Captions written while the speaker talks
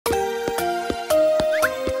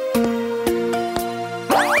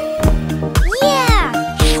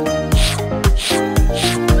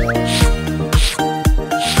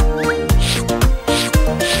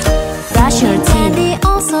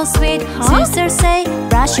Elders say,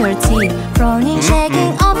 brush your teeth. Frowning,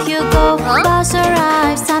 shaking, off you go. Bus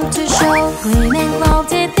arrives, time to show. Green and gold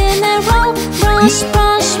teeth in a row. Brush,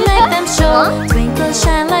 brush, make them show. Twinkle,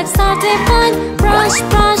 shine like star divine. Brush,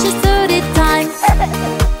 brush, it's duty time.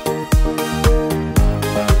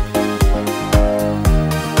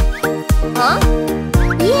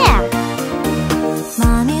 Yeah.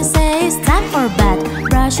 Mommy says time for bed.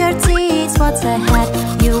 Brush your teeth, what's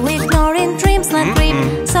ahead? You ignoring dreams like creep.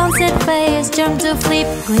 Sunset face, jump to flip.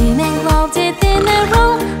 Green and gold teeth in a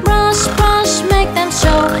row. Brush, brush, make them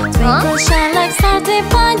show. Twinkle, shine like star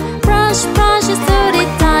divine. Brush, brush, it's duty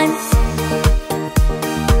time.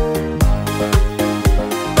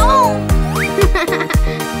 Oh!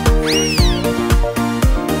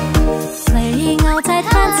 Playing outside,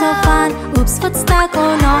 fun, so fun. Oops, foot stuck,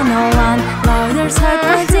 oh no, no one. Louders heard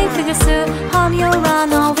pointing fingers to home you run,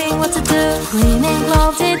 knowing what to do. Green and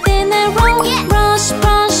gold teeth in a row. Brush,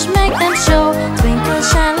 brush, make them show. Twinkle,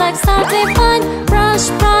 shine like star divine. Brush,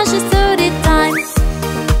 brush, it's duty time.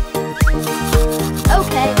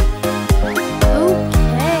 Okay.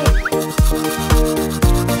 Okay.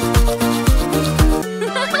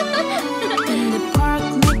 In the park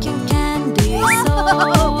making candy,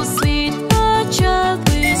 so sweet. A child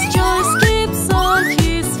with joy skips on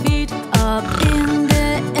his feet. Up in the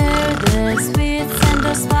air, the sweet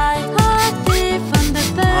sandals fly. A thief on the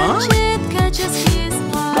bench, it catches his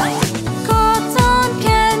eye. Cotton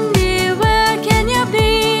candy, where can you be?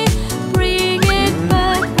 Bring it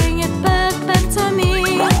back, back to me.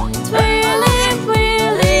 Twirling,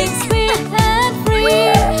 whirling, sweet and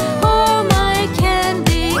free. Oh my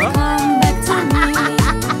candy, come back to me.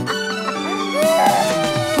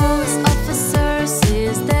 Post officer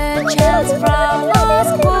sees the child's frown.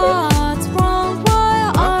 Ask what's wrong, why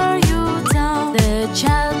are you down? The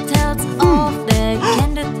child tells of the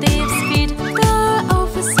candy thief's feet. The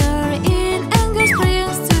officer in anger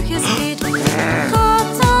springs to his feet.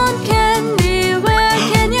 Cotton candy, where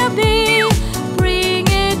can you be? Bring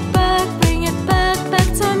it back, back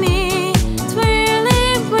to me.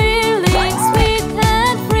 Twirling, whirling, sweet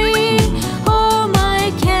and free. Oh my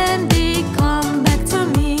candy, come back to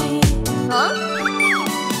me.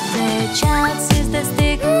 The child sees the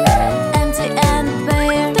stick, empty and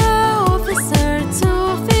bare. The officer too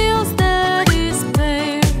feels the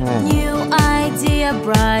despair. New idea,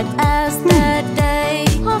 bright as the day.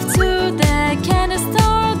 Off to the candy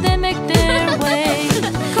store, they make their way.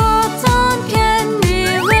 Cotton candy,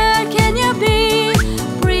 where can you be?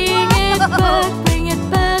 Bring it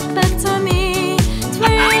back, back to me.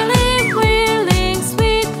 Twirling, whirling,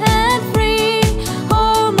 sweet and free.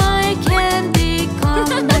 Oh my candy,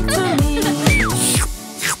 come back to me.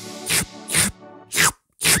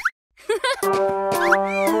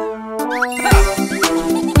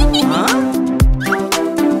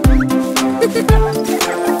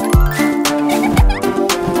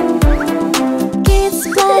 Kids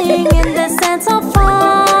playing in the sands of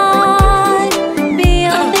fun,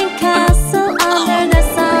 building castle under the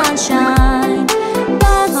sunshine.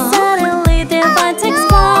 But suddenly their vine takes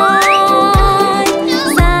flight.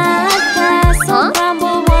 Sad castle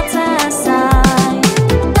crumble waterside.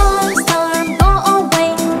 Dark storm, go away,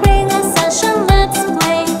 bring us sunshine, let's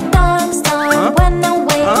play. Dark storm, went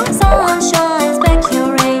away, sunshine's back your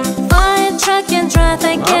ray. Fire truck and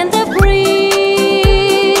traffic in the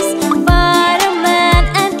breeze. Fireman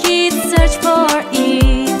and kids search for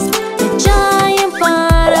ease. The giant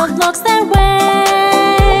bottle blocks their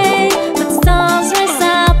way, but stones raise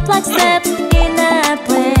up like steps in a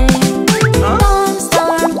play. Dark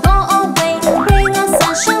storm, go away, bring us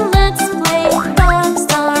sunshine, let's play. Dark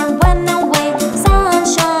storm, went away,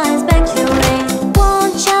 sunshine's back your ray.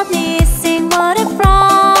 One child missing, what a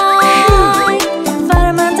fright.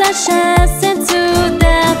 Fireman dashes into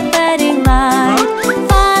the fading light.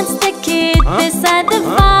 Finds the kid beside the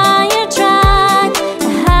fire truck. A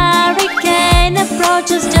hurricane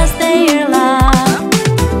approaches, just their luck.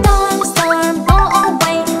 Dark storm, go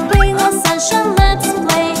away, bring us sunshine, let's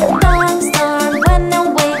play. Dark storm, went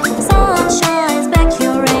away, sunshine's back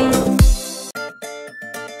your ray.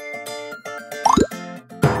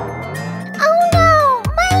 Oh no,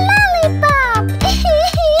 my lollipop!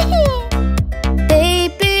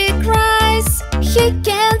 Baby cries, he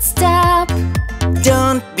can't stop.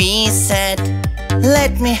 Don't be sad.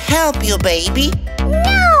 Let me help you, baby.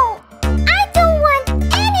 No, I don't want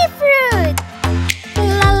any fruit.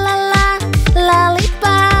 La la la,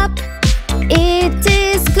 lollipop. It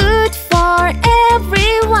is good for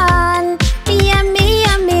everyone. Yummy,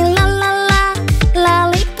 yummy, la la la,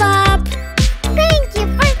 lollipop. Thank you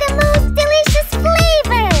for the most delicious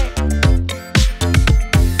flavor.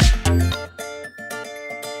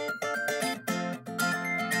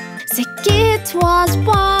 The kid was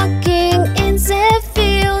walking in the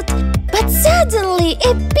field, but suddenly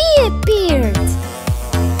a bee appeared.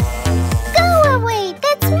 Go away,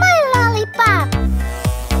 that's my lollipop.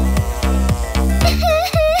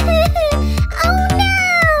 Oh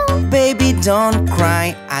no! Baby, don't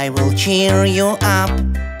cry, I will cheer you up.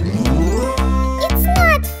 It's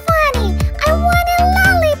not funny, I want a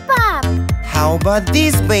lollipop. How about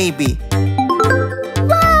this, baby?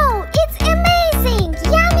 Wow, it's amazing!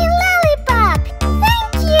 Yummy lollipop!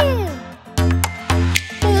 Thank you!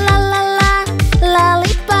 La la la,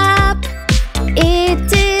 lollipop.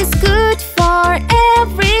 It is good for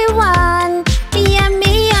everyone.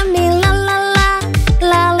 Yummy, yummy, la la la,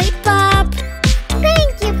 lollipop.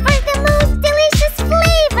 Thank you for the most delicious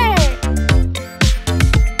flavor!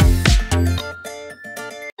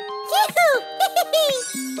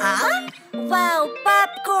 Huh? Wow,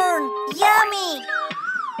 popcorn! Yummy!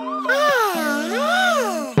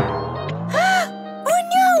 Oh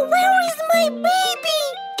no! Where is my baby?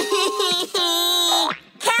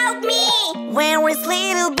 Help me! Where is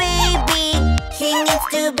little baby? He needs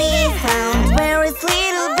to be found. Where is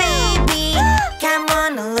little baby? Come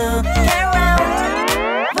on, look around.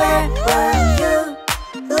 Where are you,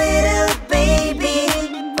 little baby?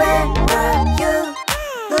 Where are you,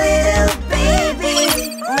 little baby?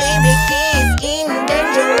 Maybe he's in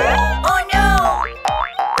danger, Oh no!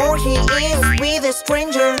 or he is with a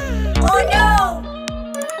stranger. Oh no!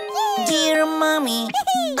 Dear mommy,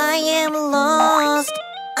 I am lost.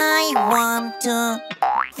 I want to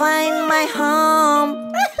find my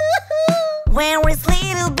home. Where is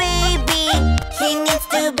little baby? He needs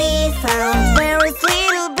to be found. Where is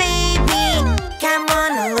little baby? Come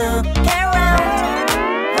on, look around.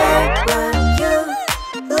 Where are you,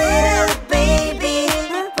 little baby?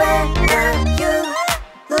 Where are you,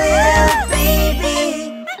 little baby?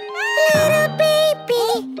 Little baby,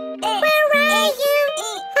 where are you?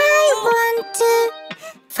 I want to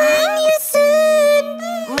find you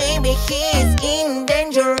soon. Maybe he's in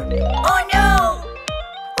danger, Oh no!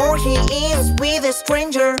 or he is with a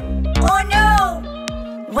stranger. Oh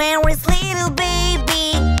no! Where is little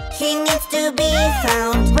baby? He needs to be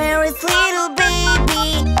found. Where is little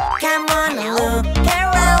baby? Come on, look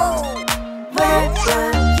around. Where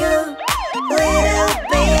are you, little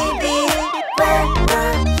baby? Where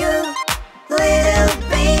are you, little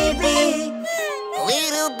baby?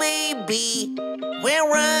 Little baby, where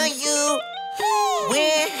are you?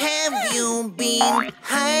 Where have you been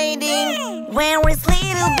hiding? Where is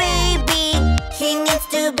little baby? He needs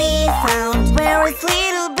to be found. Where is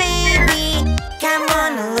little